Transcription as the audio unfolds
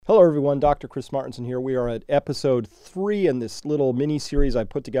Hello everyone, Dr. Chris Martinson here. We are at episode 3 in this little mini-series I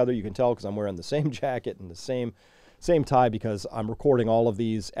put together. You can tell because I'm wearing the same jacket and the same tie because I'm recording all of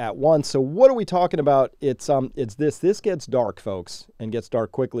these at once. So what are we talking about? It's this. This gets dark, folks, and gets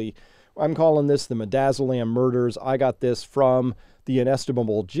dark quickly. I'm calling this the Midazolam Murders. I got this from the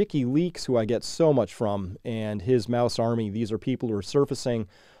inestimable Jicky Leaks, who I get so much from, and his mouse army. These are people who are surfacing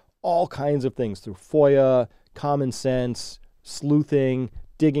all kinds of things through FOIA, common sense, sleuthing,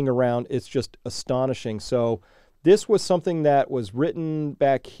 digging around. It's just astonishing. So this was something that was written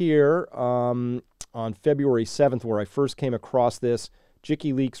back here on February 7th, where I first came across this.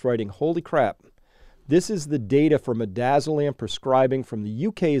 Jicky Leaks writing, holy crap. This is the data for midazolam prescribing from the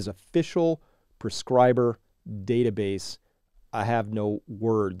UK's official prescriber database. I have no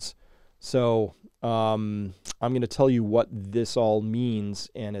words. So I'm going to tell you what this all means,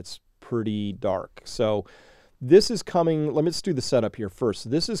 and it's pretty dark. So this is coming, let me just do the setup here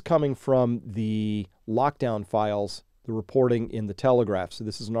first. This is coming from the lockdown files, the reporting in the Telegraph. So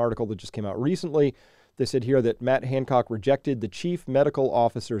this is an article that just came out recently. They said here that Matt Hancock rejected the chief medical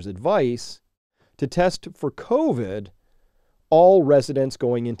officer's advice to test for COVID all residents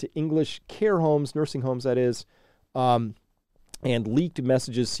going into English care homes, nursing homes that is, and leaked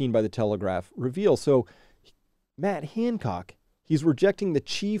messages seen by the Telegraph reveal. So Matt Hancock, he's rejecting the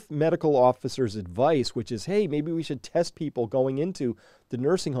chief medical officer's advice, which is, hey, maybe we should test people going into the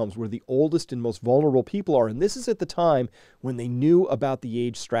nursing homes where the oldest and most vulnerable people are. And this is at the time when they knew about the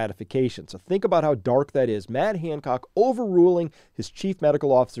age stratification. So think about how dark that is. Matt Hancock overruling his chief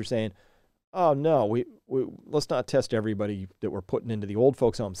medical officer saying, oh, no, let's not test everybody that we're putting into the old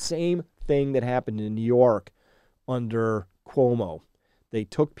folks' home. Same thing that happened in New York under Cuomo. They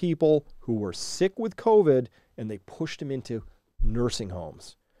took people who were sick with COVID and they pushed them into nursing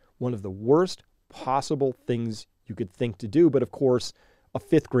homes. One of the worst possible things you could think to do. But of course, a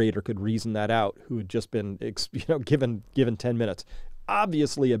fifth grader could reason that out who had just been given 10 minutes.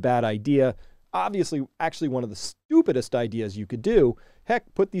 Obviously a bad idea. Obviously, actually one of the stupidest ideas you could do.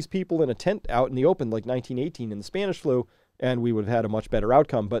 Heck, put these people in a tent out in the open like 1918 in the Spanish flu, and we would have had a much better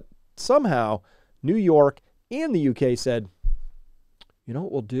outcome. But somehow, New York and the UK said, you know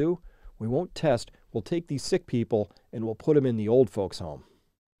what we'll do? We won't test. We'll take these sick people and we'll put them in the old folks' home.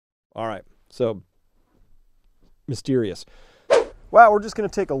 All right, so mysterious. Wow, we're just going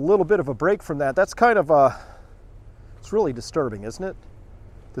to take a little bit of a break from that. That's kind of, it's really disturbing, isn't it?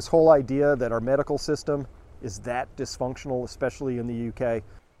 This whole idea that our medical system is that dysfunctional, especially in the UK.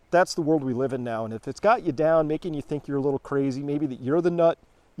 That's the world we live in now. And if it's got you down, making you think you're a little crazy, maybe that you're the nut,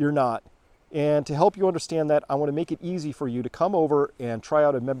 you're not. And to help you understand that, I want to make it easy for you to come over and try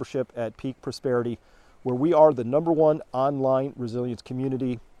out a membership at Peak Prosperity, where we are the #1 online resilience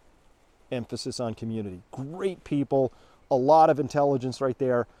community, emphasis on community. Great people, a lot of intelligence right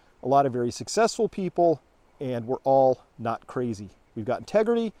there, a lot of very successful people, and we're all not crazy. We've got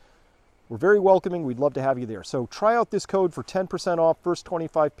integrity. We're very welcoming. We'd love to have you there. So try out this code for 10% off. First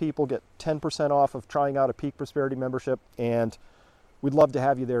 25 people get 10% off of trying out a Peak Prosperity membership, and we'd love to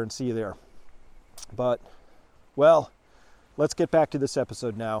have you there and see you there. But, well, let's get back to this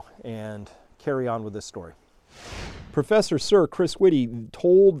episode now and carry on with this story. Professor Sir Chris Whitty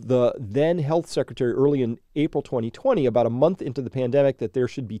told the then health secretary early in April 2020, about a month into the pandemic, that there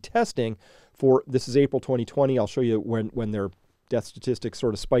should be testing for, this is April 2020, I'll show you when their death statistics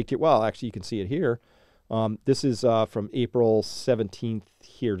sort of spiked it. Well, actually, you can see it here. This is from April 17th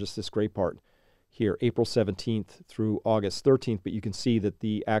here, just this gray part here, April 17th through August 13th, but you can see that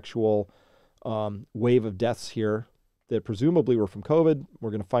the actual wave of deaths here that presumably were from COVID, we're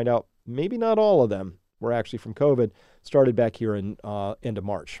going to find out maybe not all of them were actually from COVID, started back here in end of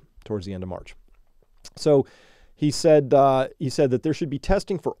March, towards the end of March. So he said that there should be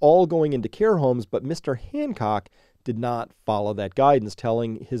testing for all going into care homes, but Mr. Hancock did not follow that guidance,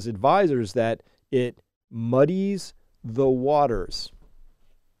 telling his advisors that it muddies the waters.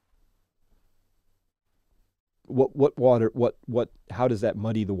 How does that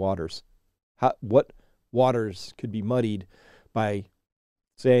muddy the waters? What waters could be muddied by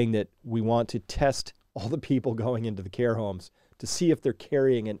saying that we want to test all the people going into the care homes to see if they're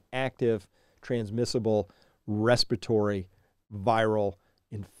carrying an active, transmissible, respiratory, viral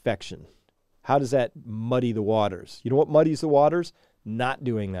infection? How does that muddy the waters? You know what muddies the waters? Not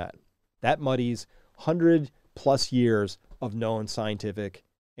doing that. That muddies 100+ years of known scientific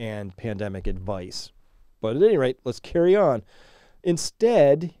and pandemic advice. But at any rate, let's carry on.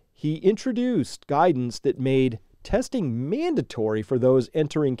 Instead, he introduced guidance that made testing mandatory for those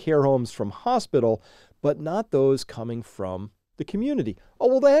entering care homes from hospital, but not those coming from the community. Oh,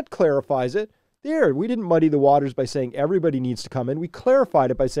 well, that clarifies it. There, we didn't muddy the waters by saying everybody needs to come in. We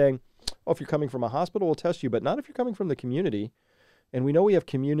clarified it by saying, oh, if you're coming from a hospital, we'll test you, but not if you're coming from the community. And we know we have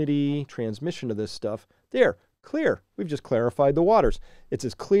community transmission of this stuff. There, clear. We've just clarified the waters. It's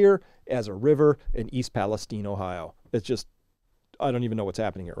as clear as a river in East Palestine, Ohio. It's just, I don't even know what's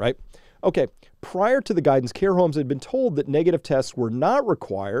happening here, right? Okay, prior to the guidance, care homes had been told that negative tests were not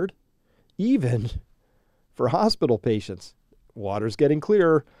required, even for hospital patients. Water's getting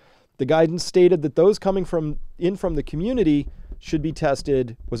clearer. The guidance stated that those coming from the community should be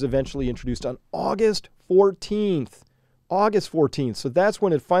tested, was eventually introduced on August 14th. August 14th. So that's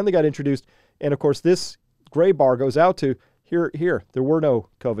when it finally got introduced. And of course, this gray bar goes out to here. There were no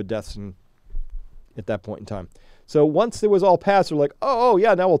COVID deaths at that point in time. So once it was all passed, they're like, oh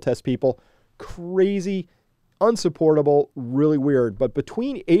yeah, now we'll test people. Crazy, unsupportable, really weird. But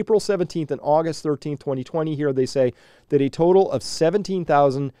between April 17th and August 13th, 2020, here they say that a total of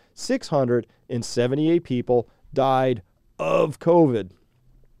 17,678 people died of COVID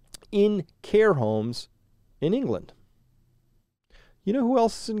in care homes in England. You know who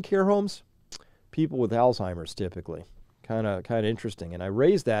else is in care homes? People with Alzheimer's, typically. Kind of interesting. And I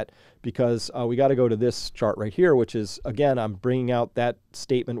raised that because we got to go to this chart right here, which is, again, I'm bringing out that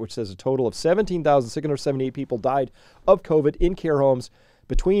statement which says a total of 17,678 people died of COVID in care homes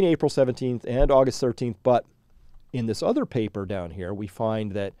between April 17th and August 13th. But in this other paper down here, we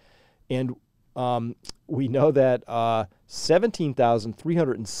find that, and we know that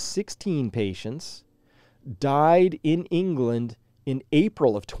 17,316 patients died in England in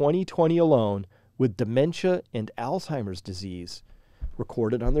April of 2020 alone with dementia and Alzheimer's disease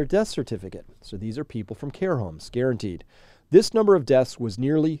recorded on their death certificate. So these are people from care homes, guaranteed. This number of deaths was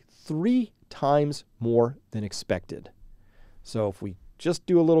nearly 3 times more than expected. So if we just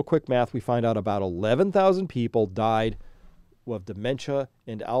do a little quick math, we find out about 11,000 people died of dementia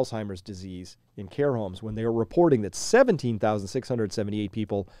and Alzheimer's disease in care homes when they were reporting that 17,678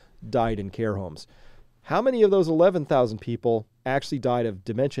 people died in care homes. How many of those 11,000 people actually died of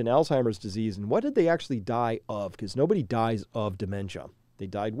dementia and Alzheimer's disease, and what did they actually die of? Because nobody dies of dementia. They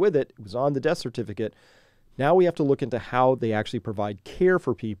died with it. It was on the death certificate. Now we have to look into how they actually provide care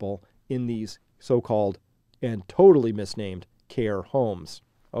for people in these so-called and totally misnamed care homes.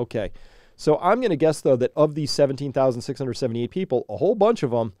 Okay, so I'm going to guess, though, that of these 17,678 people, a whole bunch of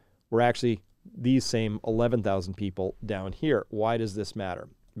them were actually these same 11,000 people down here. Why does this matter?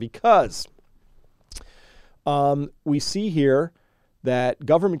 Because we see here that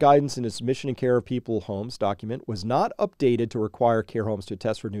government guidance in its Mission and Care of People Homes document was not updated to require care homes to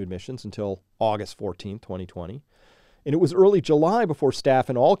test for new admissions until August 14, 2020. And it was early July before staff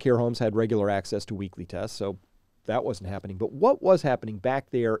in all care homes had regular access to weekly tests, so that wasn't happening. But what was happening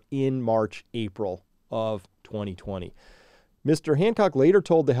back there in March, April of 2020? Mr. Hancock later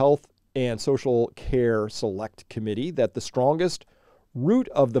told the Health and Social Care Select Committee that the strongest route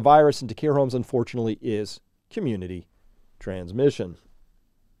of the virus into care homes, unfortunately, is community transmission.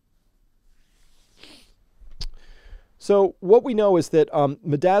 So what we know is that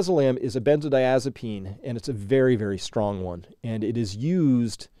midazolam is a benzodiazepine, and it's a very, very strong one. And it is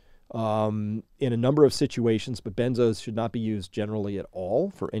used in a number of situations, but benzos should not be used generally at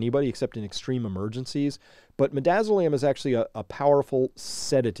all for anybody except in extreme emergencies. But midazolam is actually a powerful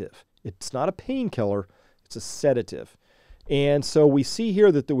sedative. It's not a painkiller, it's a sedative. And so we see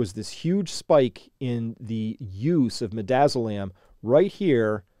here that there was this huge spike in the use of midazolam right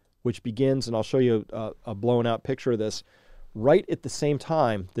here, which begins, and I'll show you a blown out picture of this, right at the same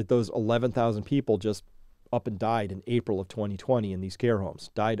time that those 11,000 people just up and died in April of 2020 in these care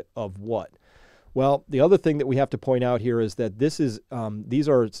homes. Died of what? Well, the other thing that we have to point out here is that these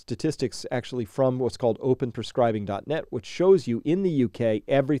are statistics actually from what's called openprescribing.net, which shows you in the UK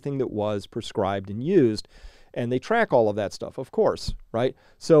everything that was prescribed and used. And they track all of that stuff, of course, right?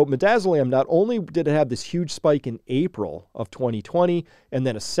 So midazolam, not only did it have this huge spike in April of 2020, and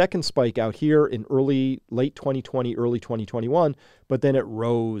then a second spike out here in late 2020, early 2021, but then it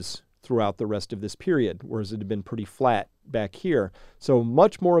rose throughout the rest of this period, whereas it had been pretty flat back here. So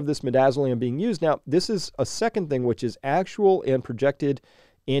much more of this midazolam being used. Now, this is a second thing, which is actual and projected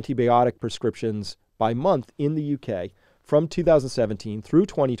antibiotic prescriptions by month in the UK. From 2017 through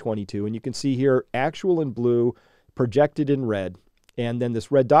 2022, and you can see here actual in blue, projected in red, and then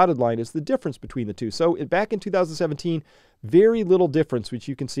this red dotted line is the difference between the two. So back in 2017, very little difference, which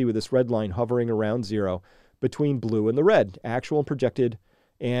you can see with this red line hovering around 0, between blue and the red, actual and projected,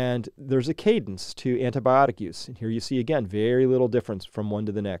 and there's a cadence to antibiotic use. And here you see again, very little difference from one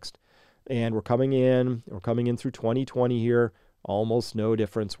to the next. And we're coming in through 2020 here, almost no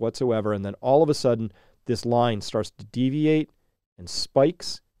difference whatsoever, and then all of a sudden, this line starts to deviate and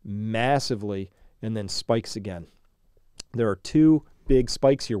spikes massively and then spikes again. There are two big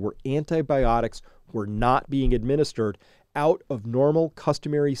spikes here where antibiotics were not being administered out of normal,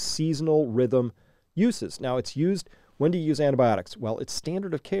 customary, seasonal rhythm uses. Now, it's used, when do you use antibiotics? Well, it's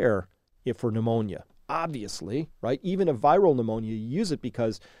standard of care for pneumonia. Obviously, right? Even a viral pneumonia, you use it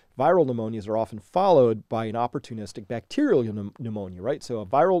because viral pneumonias are often followed by an opportunistic bacterial pneumonia, right? So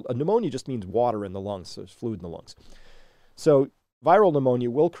a pneumonia just means water in the lungs, so there's fluid in the lungs. So viral pneumonia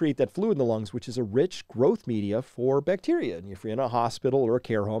will create that fluid in the lungs, which is a rich growth media for bacteria. And if you're in a hospital or a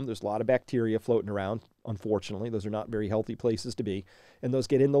care home, there's a lot of bacteria floating around. Unfortunately, those are not very healthy places to be. And those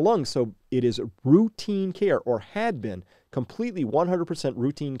get in the lungs. So it is routine care, or had been completely 100%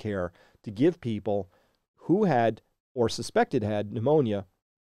 routine care, to give people who had or suspected had pneumonia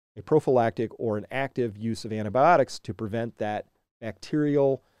a prophylactic or an active use of antibiotics to prevent that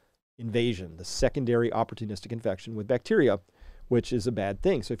bacterial invasion, the secondary opportunistic infection with bacteria, which is a bad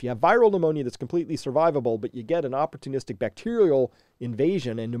thing. So if you have viral pneumonia that's completely survivable, but you get an opportunistic bacterial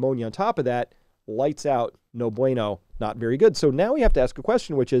invasion and pneumonia on top of that, lights out, no bueno, not very good. So now we have to ask a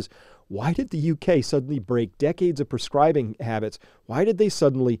question, which is, why did the UK suddenly break decades of prescribing habits? Why did they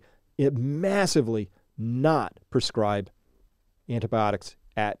suddenly massively not prescribe antibiotics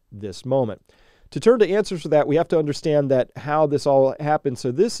at this moment? To turn to answers for that, we have to understand that how this all happened.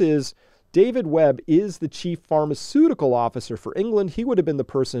 So this is David Webb is the chief pharmaceutical officer for England. He would have been the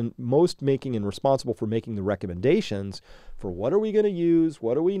person most making and responsible for making the recommendations for what are we going to use,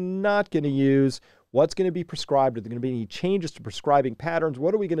 what are we not going to use, what's going to be prescribed, are there going to be any changes to prescribing patterns,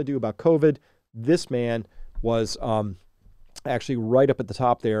 what are we going to do about COVID? This man was actually right up at the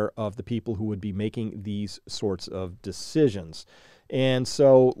top there of the people who would be making these sorts of decisions. And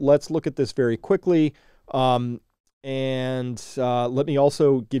so let's look at this very quickly. And let me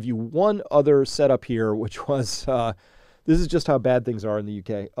also give you one other setup here, which was, this is just how bad things are in the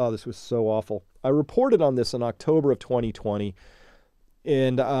UK. Oh, this was so awful. I reported on this in October of 2020,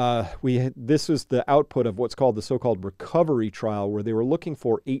 and this was the output of what's called the so-called recovery trial, where they were looking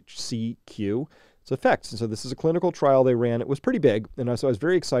for HCQ, its effects. And so this is a clinical trial they ran. It was pretty big, and so I was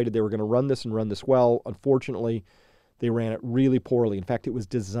very excited they were going to run this and run this well. Unfortunately, they ran it really poorly. In fact, it was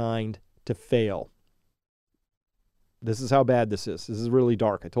designed to fail. This is how bad this is. This is really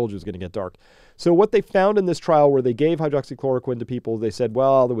dark. I told you it was going to get dark. So what they found in this trial where they gave hydroxychloroquine to people, they said,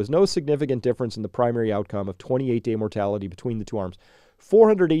 well, there was no significant difference in the primary outcome of 28-day mortality between the two arms.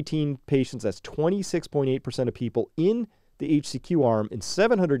 418 patients, that's 26.8% of people in the HCQ arm, and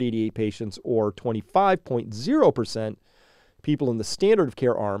 788 patients, or 25.0% people in the standard of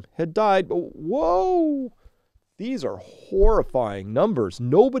care arm, had died. But whoa! These are horrifying numbers.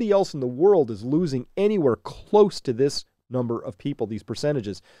 Nobody else in the world is losing anywhere close to this number of people, these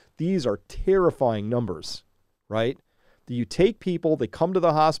percentages. These are terrifying numbers, right? Do you take people, they come to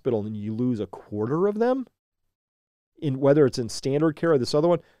the hospital, and you lose a quarter of them? Whether it's in standard care or this other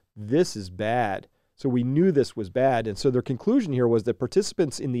one, this is bad. So we knew this was bad. And so their conclusion here was that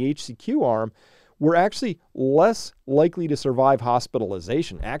participants in the HCQ arm were actually less likely to survive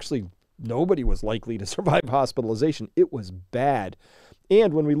hospitalization. Actually, nobody was likely to survive hospitalization. It was bad.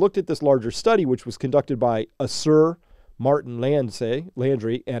 And when we looked at this larger study, which was conducted by a Sir Martin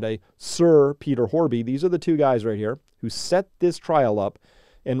Landry and a Sir Peter Horby, these are the two guys right here who set this trial up.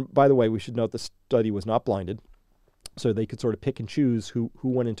 And by the way, we should note the study was not blinded, so they could sort of pick and choose who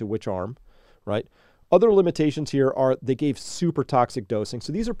went into which arm, right? Other limitations here are they gave super toxic dosing.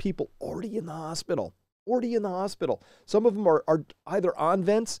 So these are people already in the hospital, Some of them are either on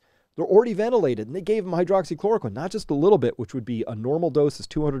vents, they're already ventilated, and they gave them hydroxychloroquine, not just a little bit, which would be a normal dose is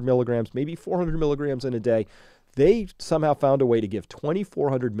 200 milligrams, maybe 400 milligrams in a day. They somehow found a way to give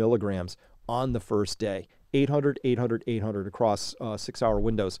 2,400 milligrams on the first day, 800, 800, 800 across 6-hour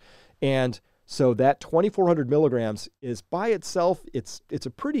windows. And so that 2,400 milligrams is by itself, it's a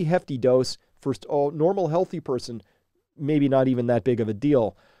pretty hefty dose. For a normal, healthy person, maybe not even that big of a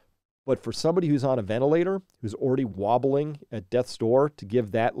deal. But for somebody who's on a ventilator, who's already wobbling at death's door, to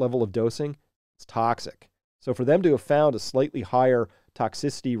give that level of dosing, it's toxic. So for them to have found a slightly higher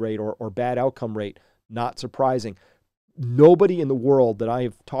toxicity rate or bad outcome rate, not surprising. Nobody in the world that I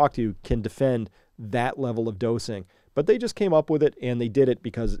have talked to can defend that level of dosing. But they just came up with it, and they did it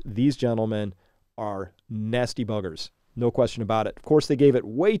because these gentlemen are nasty buggers. No question about it. Of course, they gave it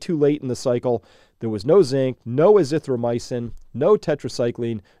way too late in the cycle. There was no zinc, no azithromycin, no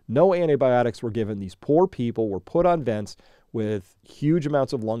tetracycline, no antibiotics were given. These poor people were put on vents with huge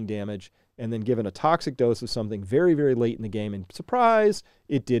amounts of lung damage and then given a toxic dose of something very, very late in the game. And surprise,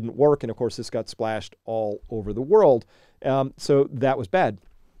 it didn't work. And of course, this got splashed all over the world. So that was bad.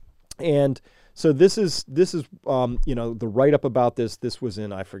 And So this is the write-up about this. This was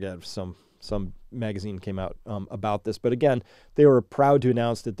in, I forget, some magazine came out about this. But again, they were proud to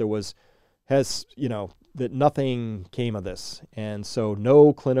announce that that nothing came of this. And so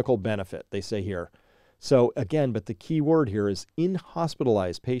no clinical benefit, they say here. So again, but the key word here is in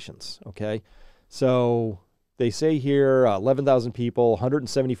hospitalized patients, okay? So they say here 11,000 people,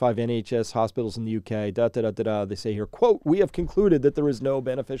 175 NHS hospitals in the UK, They say here, quote, we have concluded that there is no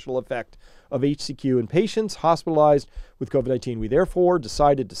beneficial effect of HCQ in patients hospitalized with COVID-19. We therefore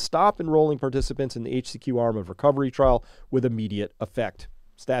decided to stop enrolling participants in the HCQ arm of recovery trial with immediate effect.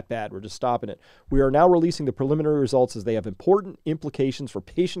 It's that bad. We're just stopping it. We are now releasing the preliminary results as they have important implications for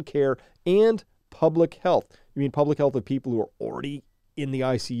patient care and public health. You mean public health of people who are already in the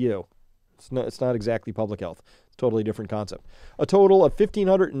ICU. It's not exactly public health. It's a totally different concept. A total of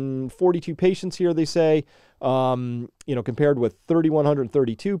 1,542 patients here, they say, compared with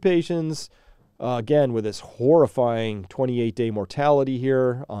 3,132 patients. Again, with this horrifying 28-day mortality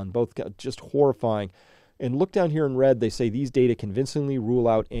here on both, just horrifying. And look down here in red, they say these data convincingly rule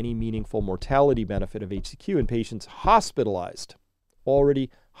out any meaningful mortality benefit of HCQ in patients hospitalized, already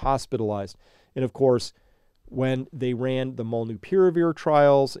hospitalized. And of course, when they ran the molnupiravir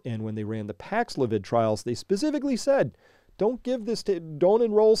trials and when they ran the Paxlovid trials, they specifically said, don't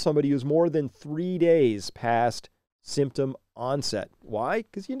enroll somebody who's more than 3 days past symptom onset. Why?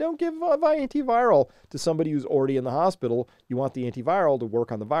 Because you don't give antiviral to somebody who's already in the hospital. You want the antiviral to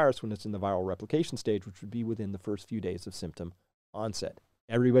work on the virus when it's in the viral replication stage, which would be within the first few days of symptom onset.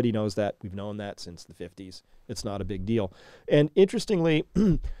 Everybody knows that. We've known that since the 50s. It's not a big deal. And interestingly,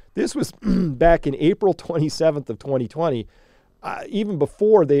 this was back in April 27th of 2020. Even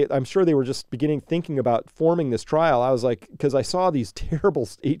before I'm sure they were just thinking about forming this trial. I was like, because I saw these terrible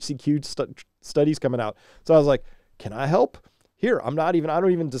HCQ studies coming out. So I was like, can I help? Here, I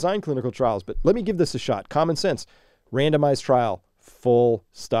don't even design clinical trials, but let me give this a shot. Common sense. Randomized trial, full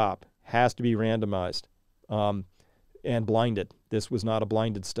stop. Has to be randomized and blinded. This was not a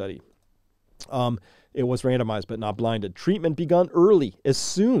blinded study. It was randomized, but not blinded. Treatment begun early, as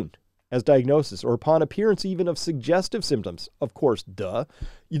soon as diagnosis or upon appearance even of suggestive symptoms. Of course, duh.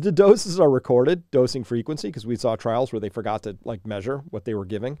 The doses are recorded, dosing frequency, because we saw trials where they forgot to measure what they were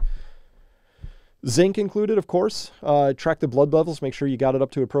giving. Zinc included, of course. Track the blood levels, make sure you got it up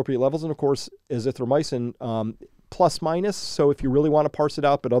to appropriate levels. And of course, azithromycin plus minus. So if you really want to parse it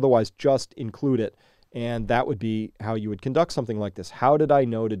out, but otherwise just include it. And that would be how you would conduct something like this. How did I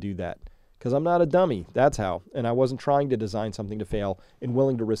know to do that? Because I'm not a dummy. That's how. And I wasn't trying to design something to fail and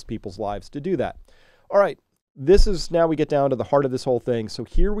willing to risk people's lives to do that. All right. Now we get down to the heart of this whole thing. So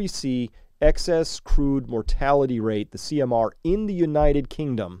here we see excess crude mortality rate, the CMR, in the United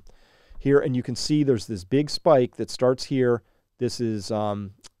Kingdom. Here, and you can see there's this big spike that starts here. This is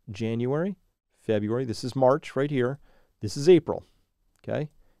January, February. This is March right here. This is April, okay?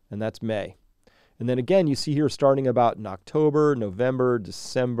 And that's May. And then again, you see here starting about in October, November,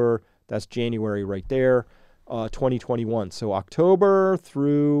 December. That's January right there, 2021. So October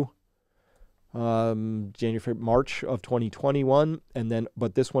through January, March of 2021. And then,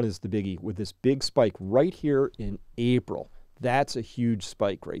 but this one is the biggie with this big spike right here in April. That's a huge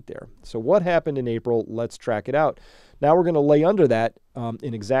spike right there. So what happened in April? Let's track it out. Now we're going to lay under that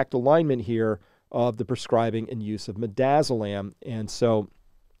in exact alignment here of the prescribing and use of midazolam. And so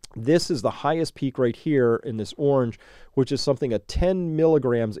this is the highest peak right here in this orange, which is something at 10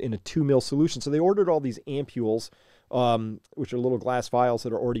 milligrams in a 2 ml solution. So they ordered all these ampules, which are little glass vials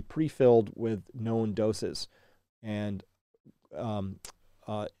that are already pre-filled with known doses and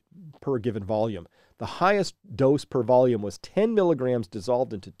per given volume. The highest dose per volume was 10 milligrams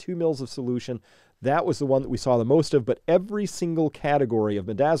dissolved into 2 ml of solution. That was the one that we saw the most of, but every single category of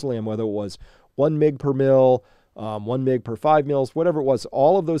midazolam, whether it was 1 mg per ml, 1 mg per 5 ml, whatever it was,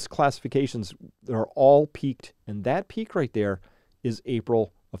 all of those classifications are all peaked. And that peak right there is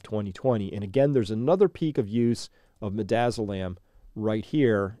April of 2020. And again, there's another peak of use of midazolam right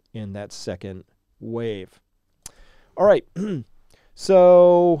here in that second wave. All right.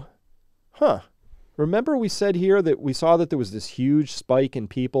 So, remember we said here that we saw that there was this huge spike in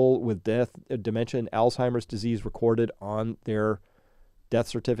people with dementia and Alzheimer's disease recorded on their death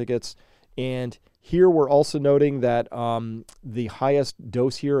certificates. And here we're also noting that the highest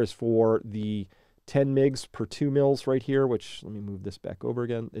dose here is for the 10 mgs per 2 ml right here, which, let me move this back over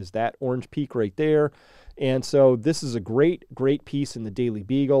again, is that orange peak right there. And so this is a great, great piece in the Daily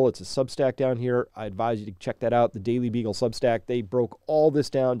Beagle. It's a Substack down here. I advise you to check that out, the Daily Beagle Substack. They broke all this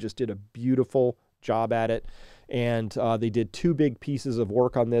down, just did a beautiful job at it. And they did 2 big pieces of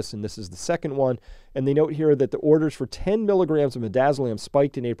work on this, and this is the second one. And they note here that the orders for 10 milligrams of midazolam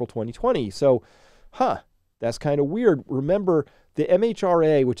spiked in April 2020. So, that's kind of weird. Remember, the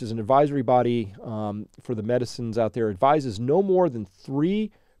MHRA, which is an advisory body for the medicines out there, advises no more than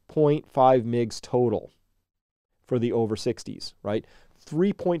 3.5 mgs total for the over 60s, right?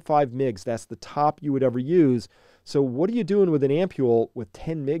 3.5 mgs, that's the top you would ever use. So what are you doing with an ampule with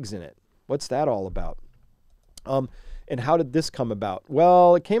 10 mgs in it? What's that all about? And how did this come about?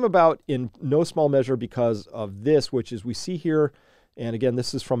 Well, it came about in no small measure because of this, which is we see here, and again,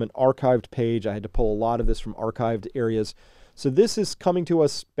 this is from an archived page. I had to pull a lot of this from archived areas. So this is coming to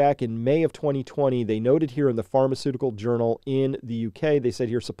us back in May of 2020. They noted here in the Pharmaceutical Journal in the UK, they said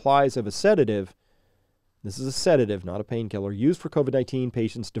here supplies of a sedative, this is a sedative, not a painkiller, used for COVID-19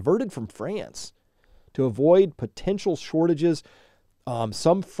 patients diverted from France to avoid potential shortages.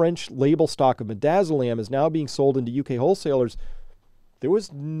 Some French label stock of midazolam is now being sold into UK wholesalers. There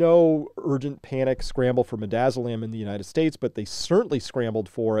was no urgent panic scramble for midazolam in the United States, but they certainly scrambled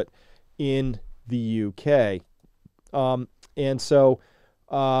for it in the UK. And so,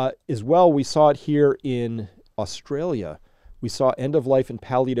 as well, we saw it here in Australia. We saw end-of-life and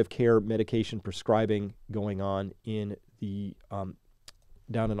palliative care medication prescribing going on in the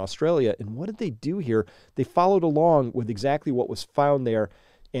down in Australia. And what did they do here? They followed along with exactly what was found there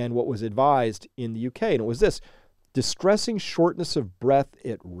and what was advised in the UK. And it was this: distressing shortness of breath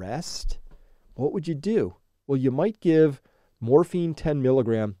at rest. What would you do? Well, you might give morphine 10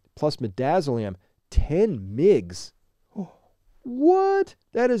 milligram plus midazolam 10 mgs. What?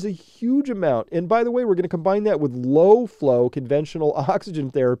 That is a huge amount. And by the way, we're going to combine that with low flow conventional oxygen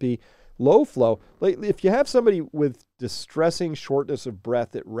therapy. Low flow. Like if you have somebody with distressing shortness of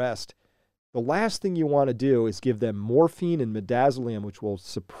breath at rest, the last thing you want to do is give them morphine and midazolam, which will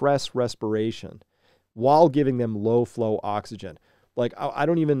suppress respiration, while giving them low flow oxygen. Like I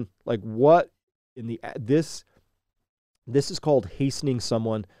don't even like what in the this is called hastening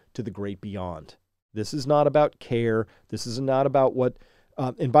someone to the great beyond. This is not about care. This is not about what,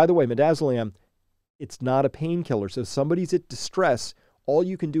 and by the way, midazolam, it's not a painkiller. So if somebody's at distress, all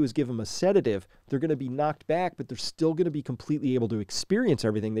you can do is give them a sedative. They're going to be knocked back, but they're still going to be completely able to experience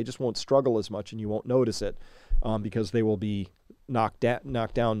everything. They just won't struggle as much, and you won't notice it because they will be knocked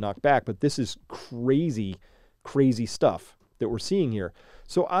down, knocked back. But this is crazy, crazy stuff that we're seeing here.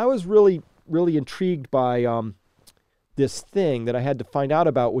 So I was really, really intrigued by this thing that I had to find out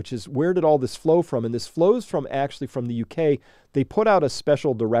about, which is where did all this flow from? And this flows from actually from the UK. They put out a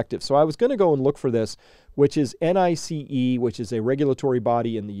special directive. So I was going to go and look for this, which is NICE, which is a regulatory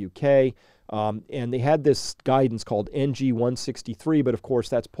body in the UK. And they had this guidance called NG 163, but of course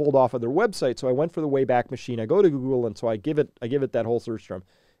that's pulled off of their website. So I went for the Wayback Machine. I go to Google, and so I give it that whole search term.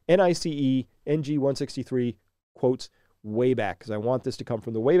 NICE, NG 163, quotes, Wayback, because I want this to come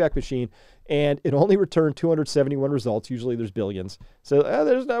from the Wayback Machine, and it only returned 271 results. Usually there's billions. So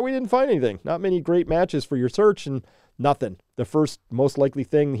we didn't find anything. Not many great matches for your search, and nothing. The first most likely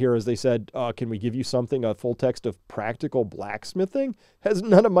thing here is they said, can we give you something, a full text of practical blacksmithing? Has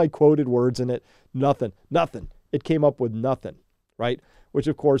none of my quoted words in it. Nothing. It came up with nothing, right? Which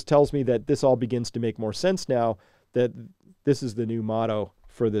of course tells me that this all begins to make more sense now, that this is the new motto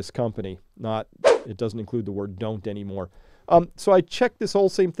for this company. It doesn't include the word don't anymore. So I checked this whole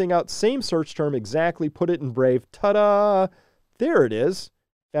same thing out, same search term exactly, put it in Brave, ta-da, there it is.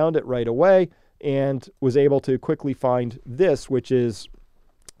 Found it right away and was able to quickly find this, which is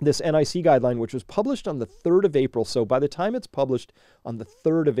this NIC guideline, which was published on the 3rd of April. So by the time it's published on the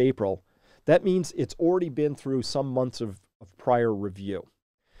 3rd of April, that means it's already been through some months of prior review.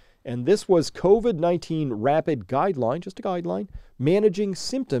 And this was COVID-19 rapid guideline, just a guideline, managing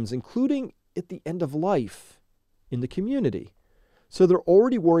symptoms, including at the end of life in the community. So they're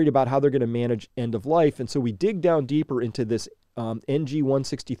already worried about how they're going to manage end of life. And so we dig down deeper into this NG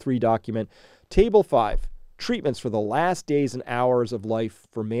 163 document. Table 5, treatments for the last days and hours of life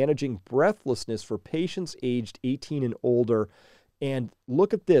for managing breathlessness for patients aged 18 and older. And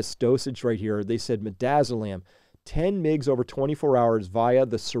look at this dosage right here. They said midazolam, 10 mgs over 24 hours via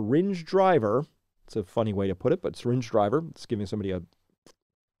the syringe driver. It's a funny way to put it, but syringe driver. It's giving somebody a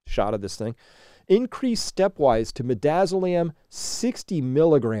shot of this thing. Increase stepwise to midazolam 60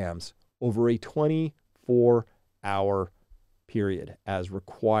 milligrams over a 24-hour period as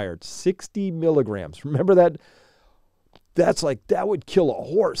required. 60 milligrams. Remember that? That would kill a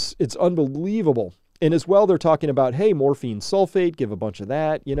horse. It's unbelievable. And as well, they're talking about, hey, morphine sulfate, give a bunch of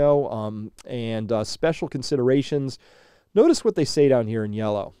that, and special considerations. Notice what they say down here in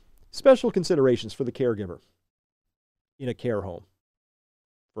yellow. Special considerations for the caregiver in a care home,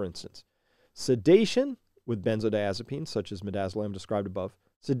 for instance. Sedation with benzodiazepines, such as midazolam described above,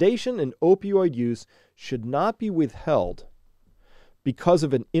 sedation and opioid use should not be withheld because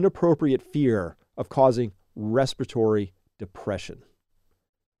of an inappropriate fear of causing respiratory depression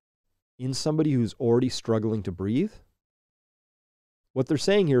in somebody who's already struggling to breathe. What they're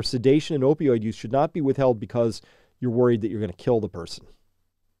saying here, sedation and opioid use should not be withheld because you're worried that you're going to kill the person.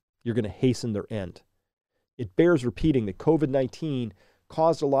 You're going to hasten their end. It bears repeating that COVID-19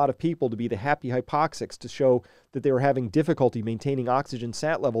 caused a lot of people to be the happy hypoxics, to show that they were having difficulty maintaining oxygen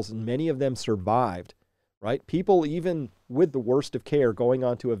sat levels, and many of them survived, right? People, even with the worst of care, going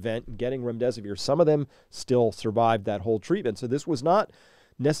on to a vent and getting remdesivir, some of them still survived that whole treatment. So this was not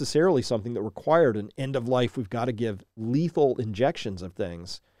necessarily something that required an end of life, we've got to give lethal injections of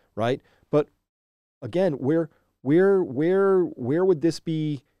things, right? But again, where would this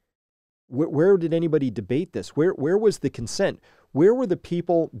be? Where did anybody debate this? Where was the consent? Where were the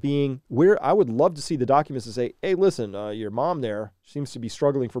people being, I would love to see the documents to say, hey, listen, your mom there seems to be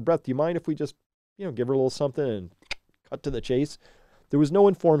struggling for breath. Do you mind if we just, give her a little something and cut to the chase? There was no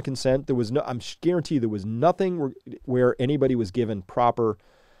informed consent. There was no, I'm guaranteed there was nothing where anybody was given proper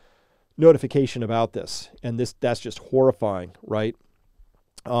notification about this. And that's just horrifying, right?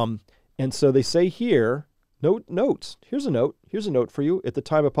 And so they say here, notes. Here's a note for you. At the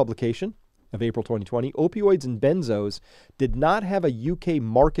time of publication of April 2020, opioids and benzos did not have a UK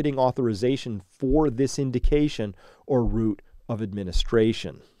marketing authorization for this indication or route of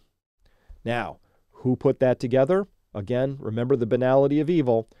administration. Now, who put that together? Again, remember the banality of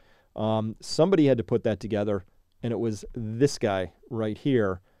evil. Somebody had to put that together, and it was this guy right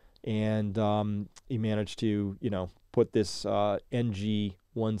here. And he managed to, put this NG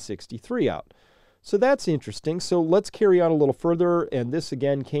 163 out. So that's interesting. So let's carry on a little further. And this,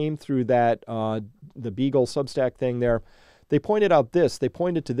 again, came through that, the Beagle Substack thing there. They pointed out this. They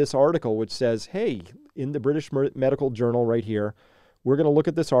pointed to this article, which says, hey, in the British Medical Journal right here, we're going to look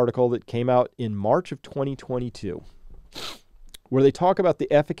at this article that came out in March of 2022, where they talk about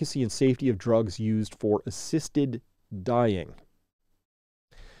the efficacy and safety of drugs used for assisted dying.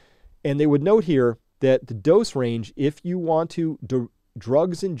 And they would note here that the dose range, if you want to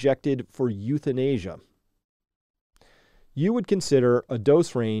drugs injected for euthanasia, you would consider a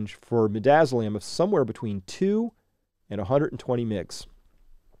dose range for midazolam of somewhere between 2 and 120 mg.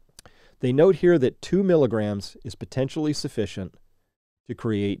 They note here that 2 milligrams is potentially sufficient to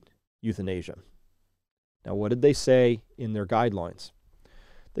create euthanasia. Now, what did they say in their guidelines?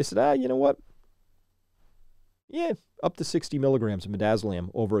 They said, you know what? Yeah, up to 60 milligrams of midazolam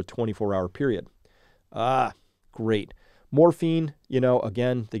over a 24-hour period. Great. Morphine,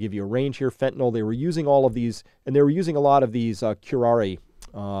 again, they give you a range here. Fentanyl, they were using all of these, and they were using a lot of these curare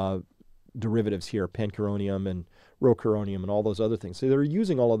derivatives here, pancuronium and rocuronium and all those other things. So they're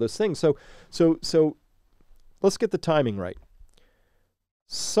using all of those things. So let's get the timing right.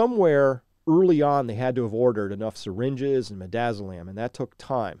 Somewhere early on, they had to have ordered enough syringes and midazolam, and that took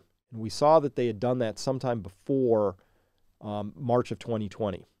time. And we saw that they had done that sometime before March of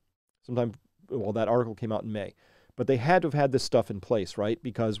 2020. That article came out in May. But they had to have had this stuff in place, right?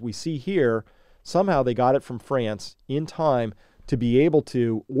 Because we see here, somehow they got it from France in time to be able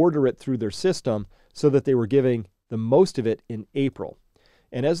to order it through their system so that they were giving the most of it in April.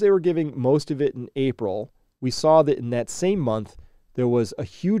 And as they were giving most of it in April, we saw that in that same month, there was a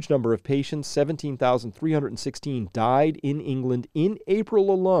huge number of patients, 17,316 died in England in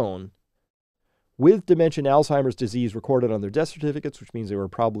April alone with dementia and Alzheimer's disease recorded on their death certificates, which means they were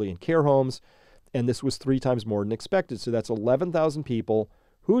probably in care homes. And this was 3 times more than expected. So that's 11,000 people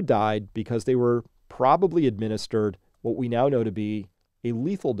who died because they were probably administered what we now know to be a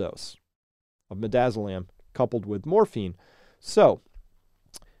lethal dose of midazolam coupled with morphine. So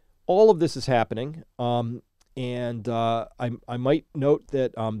all of this is happening. And I might note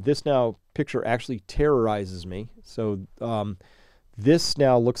that this now picture actually terrorizes me. So this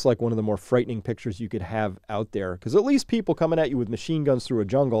now looks like one of the more frightening pictures you could have out there. Because at least people coming at you with machine guns through a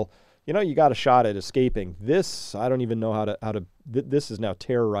jungle, you got a shot at escaping. This, I don't even know how to this is now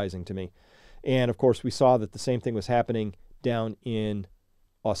terrorizing to me. And of course, we saw that the same thing was happening down in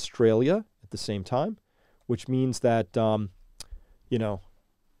Australia at the same time, which means that,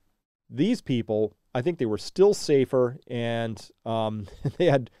 these people, I think they were still safer and they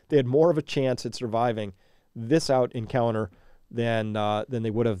had more of a chance at surviving this out encounter than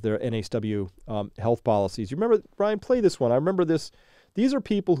they would have their NHW health policies. You remember, Brian, play this one. I remember this. These are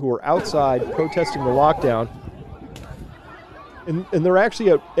people who are outside protesting the lockdown, and they're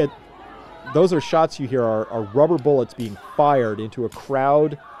actually at those are shots you hear are rubber bullets being fired into a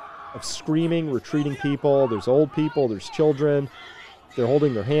crowd of screaming, retreating people. There's old people, there's children. They're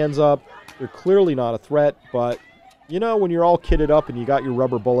holding their hands up. They're clearly not a threat, but, you know, when you're all kitted up and you got your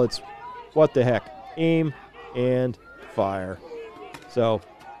rubber bullets, what the heck? Aim and fire. So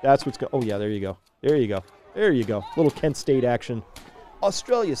that's what's going. Oh, yeah, there you go. There you go. There you go. Little Kent State action.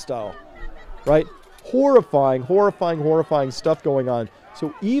 Australia style, right? Horrifying, horrifying, horrifying stuff going on.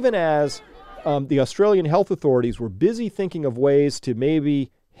 So even as the Australian health authorities were busy thinking of ways to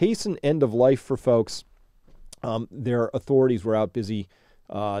maybe hasten end of life for folks, their authorities were out busy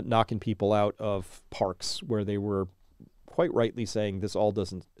knocking people out of parks where they were quite rightly saying this all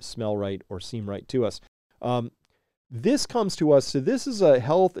doesn't smell right or seem right to us. This comes to us. So this is a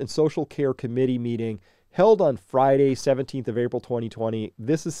Health and Social Care Committee meeting held on Friday, 17th of April, 2020.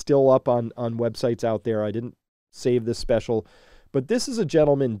 This is still up on websites out there. I didn't save this special. But this is a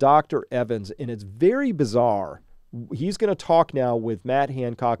gentleman, Dr. Evans, and it's very bizarre. He's going to talk now with Matt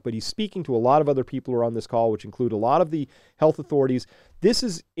Hancock, but he's speaking to a lot of other people who are on this call, which include a lot of the health authorities. This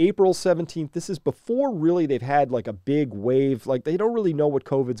is April 17th. This is before really they've had like a big wave. Like they don't really know what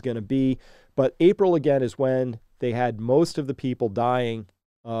COVID's going to be. But April, again, is when they had most of the people dying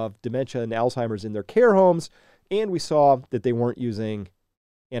of dementia and Alzheimer's in their care homes. And we saw that they weren't using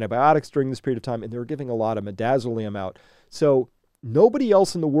antibiotics during this period of time, and they were giving a lot of midazolam out. So nobody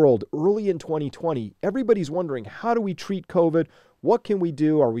else in the world early in 2020, everybody's wondering, how do we treat COVID? What can we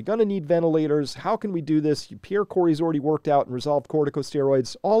do? Are we going to need ventilators? How can we do this? Pierre Corey's already worked out and resolved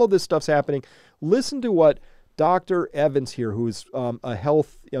corticosteroids. All of this stuff's happening. Listen to what Dr. Evans here, who's a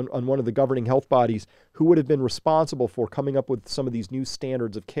health on one of the governing health bodies, who would have been responsible for coming up with some of these new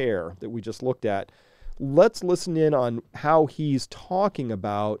standards of care that we just looked at. Let's listen in on how he's talking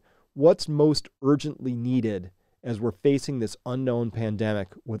about what's most urgently needed as we're facing this unknown pandemic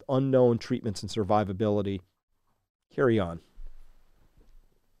with unknown treatments and survivability. Carry on.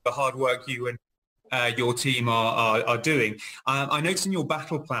 The hard work you and your team are doing. I noticed in your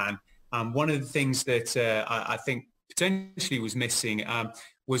battle plan, one of the things that I think potentially was missing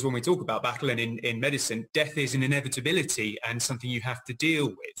was when we talk about battle and in medicine, death is an inevitability and something you have to deal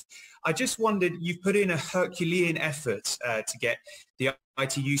with. I just wondered, you've put in a Herculean effort to get the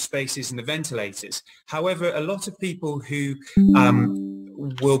ITU spaces and the ventilators. However, a lot of people who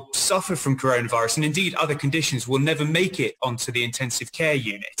will suffer from coronavirus and indeed other conditions will never make it onto the intensive care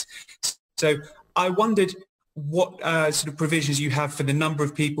unit. So I wondered what sort of provisions you have for the number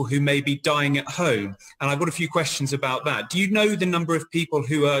of people who may be dying at home. And I've got a few questions about that. Do you know the number of people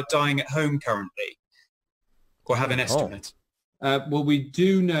who are dying at home currently or have an estimate? Well, we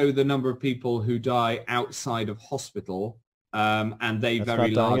do know the number of people who die outside of hospital, and they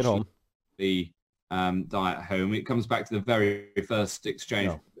very largely die at home. It comes back to the very first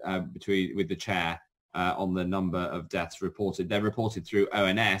exchange with the chair on the number of deaths reported. They're reported through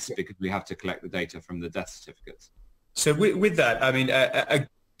ONS because we have to collect the data from the death certificates. So with that, I mean, a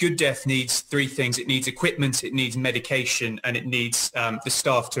good death needs three things. It needs equipment, it needs medication, and it needs the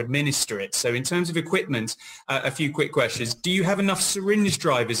staff to administer it. So in terms of equipment, a few quick questions. Do you have enough syringe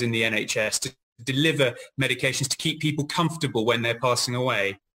drivers in the NHS to deliver medications to keep people comfortable when they're passing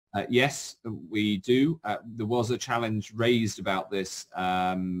away? Yes, we do. There was a challenge raised about this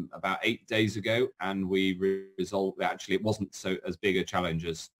about 8 days ago, and we resolved. Actually, it wasn't as big a challenge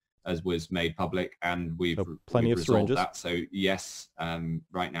as was made public, and we've plenty of syringes. That. So yes,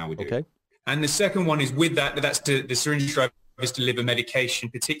 right now we do. Okay. And the second one is with that. That's the syringe drivers deliver medication,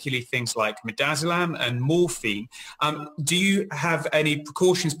 particularly things like midazolam and morphine. Do you have any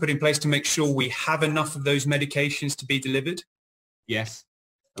precautions put in place to make sure we have enough of those medications to be delivered? Yes.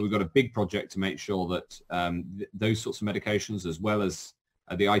 We've got a big project to make sure that those sorts of medications, as well as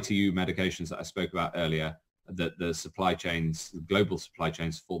the ITU medications that I spoke about earlier, that the supply chains, the global supply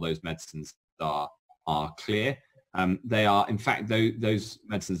chains for those medicines are clear. They are, in fact, those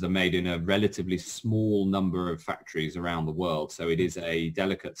medicines are made in a relatively small number of factories around the world. So it is a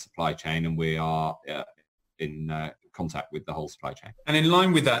delicate supply chain, and we are in contact with the whole supply chain. And in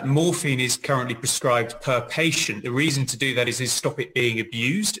line with that, morphine is currently prescribed per patient. The reason to do that is stop it being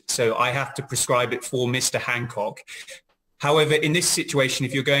abused. So I have to prescribe it for Mr. Hancock. However, in this situation,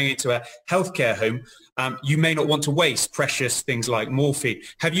 if you're going into a healthcare home, you may not want to waste precious things like morphine.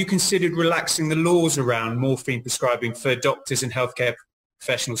 Have you considered relaxing the laws around morphine prescribing for doctors and healthcare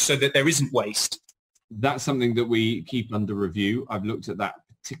professionals so that there isn't waste? That's something that we keep under review. I've looked at that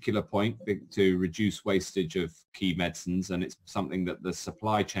particular point to reduce wastage of key medicines, and it's something that the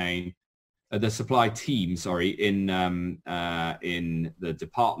supply chain, the supply team, in the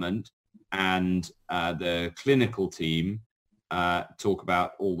department and the clinical team talk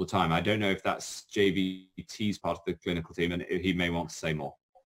about all the time. I don't know if that's JVT's part of the clinical team, and he may want to say more.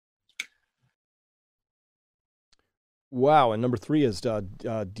 Wow. And number three is, do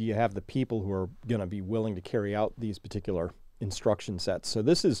you have the people who are going to be willing to carry out these particular instruction sets? So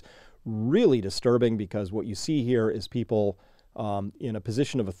this is really disturbing, because what you see here is people in a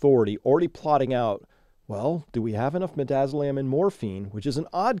position of authority already plotting out, well, do we have enough midazolam and morphine, which is an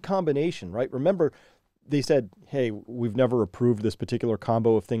odd combination, right? Remember, they said, hey, we've never approved this particular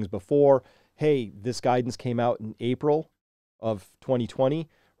combo of things before. Hey, this guidance came out in April of 2020,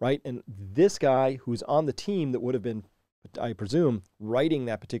 right? And this guy who's on the team that would have been, I presume, writing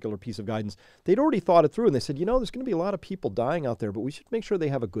that particular piece of guidance, they'd already thought it through, and they said, there's going to be a lot of people dying out there, but we should make sure they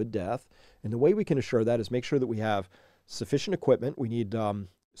have a good death. And the way we can assure that is make sure that we have sufficient equipment. We need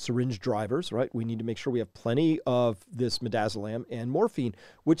syringe drivers, right? We need to make sure we have plenty of this midazolam and morphine,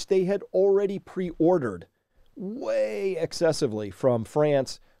 which they had already pre-ordered way excessively from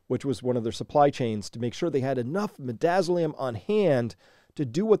France, which was one of their supply chains, to make sure they had enough midazolam on hand to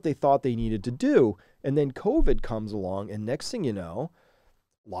do what they thought they needed to do. And then COVID comes along, and next thing you know,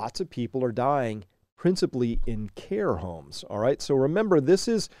 lots of people are dying, principally in care homes. All right. So remember,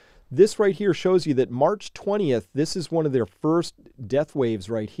 this right here shows you that March 20th, this is one of their first death waves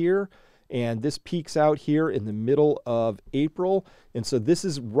right here. And this peaks out here in the middle of April. And so this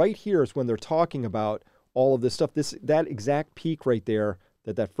is right here is when they're talking about all of this stuff. That exact peak right there,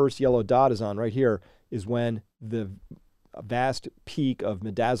 that first yellow dot is on right here, is when the vast peak of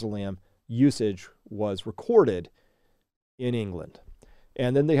midazolam usage was recorded in England.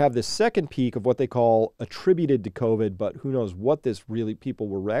 And then they have this second peak of what they call attributed to COVID, but who knows what this really people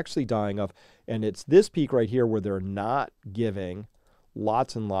were actually dying of. And it's this peak right here where they're not giving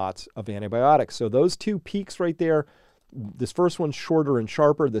lots and lots of antibiotics. So those two peaks right there, this first one's shorter and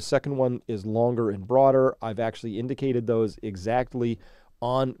sharper. The second one is longer and broader. I've actually indicated those exactly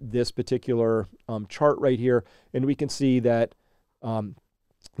on this particular chart right here. And we can see that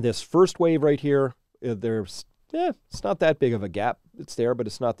this first wave right here, it's not that big of a gap. It's there, but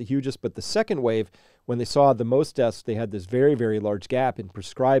it's not the hugest. But the second wave, when they saw the most deaths, they had this very, very large gap in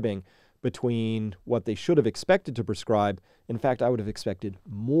prescribing between what they should have expected to prescribe. In fact, I would have expected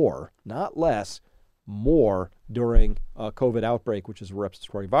more, not less, more during a COVID outbreak, which is a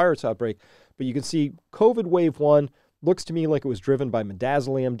respiratory virus outbreak. But you can see COVID wave 1 looks to me like it was driven by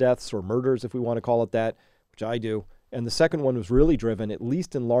midazolam deaths or murders, if we want to call it that, which I do. And the second one was really driven, at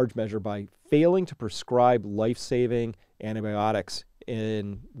least in large measure, by failing to prescribe life-saving antibiotics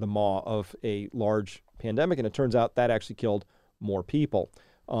in the maw of a large pandemic. And it turns out that actually killed more people.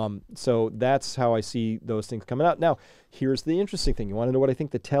 So that's how I see those things coming out. Now, here's the interesting thing. You want to know what I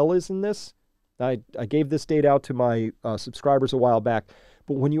think the tell is in this? I gave this data out to my subscribers a while back.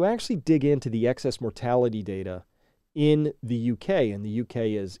 But when you actually dig into the excess mortality data in the UK, and the UK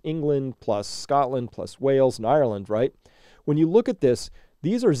is England plus Scotland plus Wales and Ireland, right? When you look at this,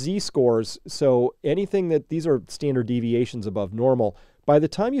 these are z-scores, so anything these are standard deviations above normal. By the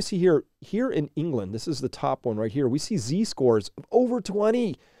time you see here in England, this is the top one right here, we see z-scores of over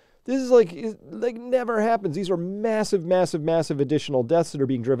 20. This is like never happens. These are massive, massive, massive additional deaths that are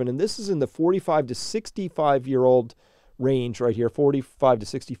being driven, and this is in the 45 to 65-year-old range right here, 45 to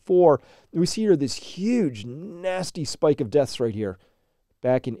 64. We see here this huge, nasty spike of deaths right here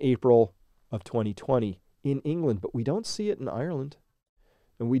back in April of 2020 in England, but we don't see it in Ireland.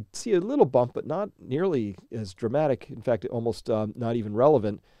 And we see a little bump, but not nearly as dramatic. In fact, almost not even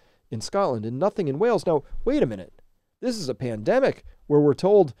relevant in Scotland, and nothing in Wales. Now, wait a minute. This is a pandemic where we're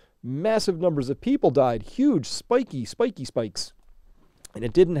told massive numbers of people died, huge, spiky spikes. And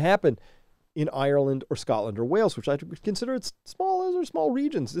it didn't happen in Ireland or Scotland or Wales, which I consider it's small. Those are small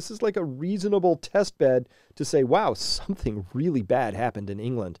regions. This is like a reasonable test bed to say, wow, something really bad happened in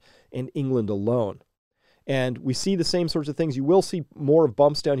England and England alone. And we see the same sorts of things. You will see more of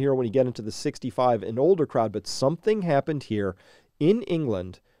bumps down here when you get into the 65 and older crowd, but something happened here in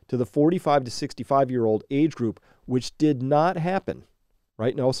England to the 45 to 65-year-old age group, which did not happen,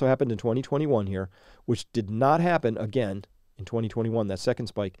 right? And also happened in 2021 here, which did not happen again in 2021, that second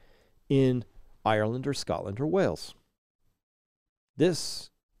spike, in Ireland or Scotland or Wales. This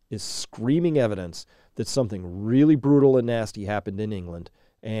is screaming evidence that something really brutal and nasty happened in England.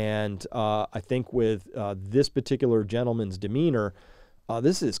 And I think with this particular gentleman's demeanor,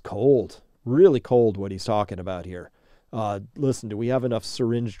 this is cold, really cold what he's talking about here. Listen, do we have enough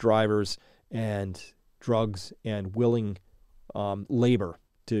syringe drivers and drugs and willing labor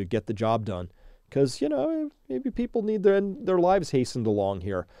to get the job done? Because, maybe people need their lives hastened along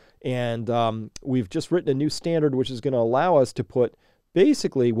here. And we've just written a new standard which is going to allow us to put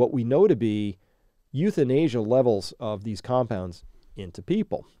basically what we know to be euthanasia levels of these compounds into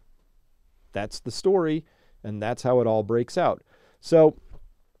people. That's the story, and that's how it all breaks out. So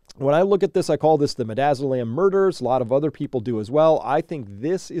When I look at this, I call this the Midazolam Murders. A lot of other people do as well. I think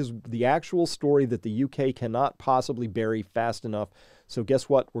this is the actual story that the UK cannot possibly bury fast enough. So guess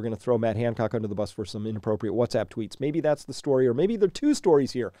what? We're going to throw Matt Hancock under the bus for some inappropriate WhatsApp tweets. Maybe that's the story, or maybe there are two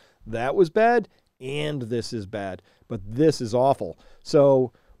stories here. That was bad, and this is bad. But this is awful.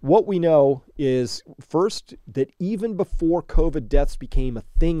 So what we know is, first, that even before COVID deaths became a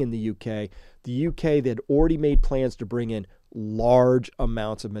thing in the UK, they had already made plans to bring in large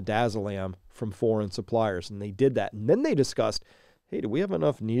amounts of midazolam from foreign suppliers, and they did that. And then they discussed, hey, do we have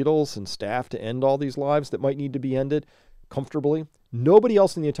enough needles and staff to end all these lives that might need to be ended comfortably? Nobody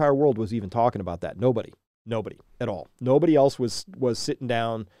else in the entire world was even talking about that. Nobody at all. Nobody else was sitting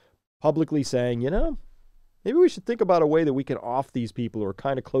down publicly saying, maybe we should think about a way that we can off these people who are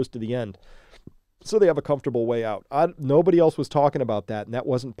kind of close to the end so they have a comfortable way out. Nobody else was talking about that, and that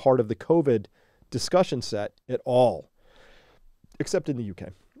wasn't part of the COVID discussion set at all. Except in the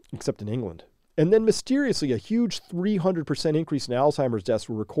UK, except in England. And then mysteriously, a huge 300% increase in Alzheimer's deaths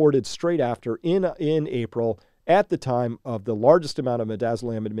were recorded straight after in April at the time of the largest amount of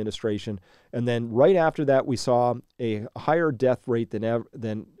midazolam administration. And then right after that, we saw a higher death rate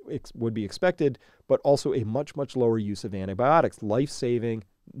than would be expected, but also a much, much lower use of antibiotics, life-saving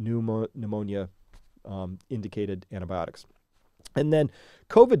pneumonia indicated antibiotics. And then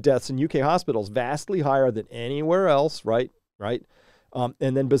COVID deaths in UK hospitals vastly higher than anywhere else, right? And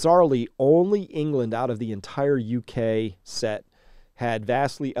then bizarrely, only England out of the entire UK set had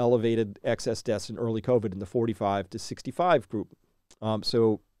vastly elevated excess deaths in early COVID in the 45 to 65 group.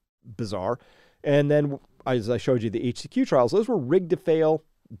 So bizarre. And then, as I showed you, the HCQ trials, those were rigged to fail,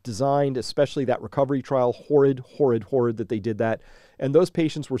 designed, especially that recovery trial, horrid that they did that. And those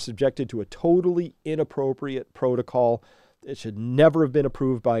patients were subjected to a totally inappropriate protocol. It should never have been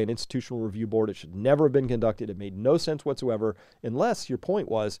approved by an institutional review board. It should never have been conducted. It made no sense whatsoever, unless your point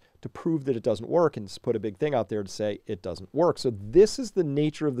was to prove that it doesn't work and just put a big thing out there to say it doesn't work. So this is the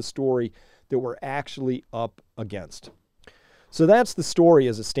nature of the story that we're actually up against. So that's the story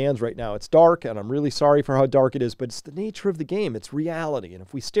as it stands right now. It's dark, and I'm really sorry for how dark it is, but it's the nature of the game. It's reality. And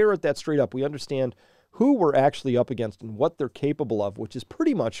if we stare at that straight up, we understand who we're actually up against and what they're capable of, which is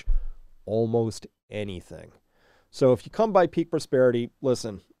pretty much almost anything. So if you come by Peak Prosperity,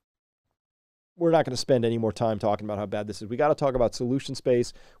 listen, we're not going to spend any more time talking about how bad this is. We got to talk about solution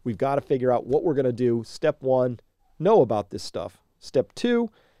space. We've got to figure out what we're going to do. Step one, know about this stuff. Step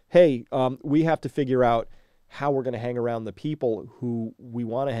two, hey, we have to figure out how we're going to hang around the people who we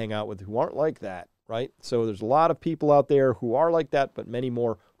want to hang out with who aren't like that, right? So there's a lot of people out there who are like that, but many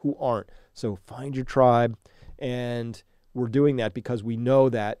more who aren't. So find your tribe, and we're doing that because we know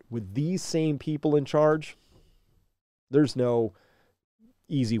that with these same people in charge, there's no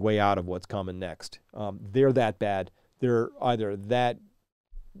easy way out of what's coming next. They're that bad. They're either that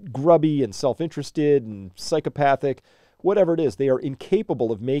grubby and self-interested and psychopathic, whatever it is. They are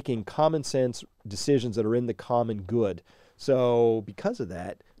incapable of making common sense decisions that are in the common good. So because of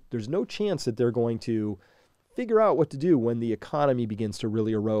that, there's no chance that they're going to figure out what to do when the economy begins to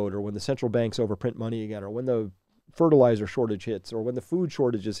really erode, or when the central banks overprint money again, or when the fertilizer shortage hits, or when the food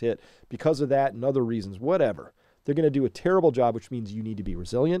shortages hit because of that and other reasons, whatever. They're going to do a terrible job, which means you need to be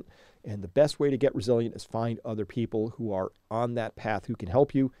resilient. And the best way to get resilient is find other people who are on that path who can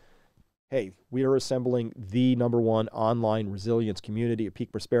help you. Hey, we are assembling the #1 online resilience community at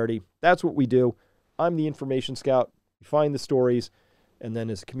Peak Prosperity. That's what we do. I'm the information scout. We find the stories, and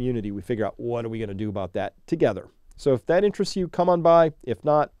then as a community, we figure out what are we going to do about that together. So if that interests you, come on by. If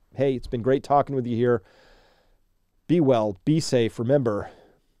not, hey, it's been great talking with you here. Be well, be safe. Remember,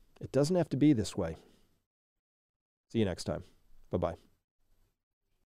 it doesn't have to be this way. See you next time. Bye-bye.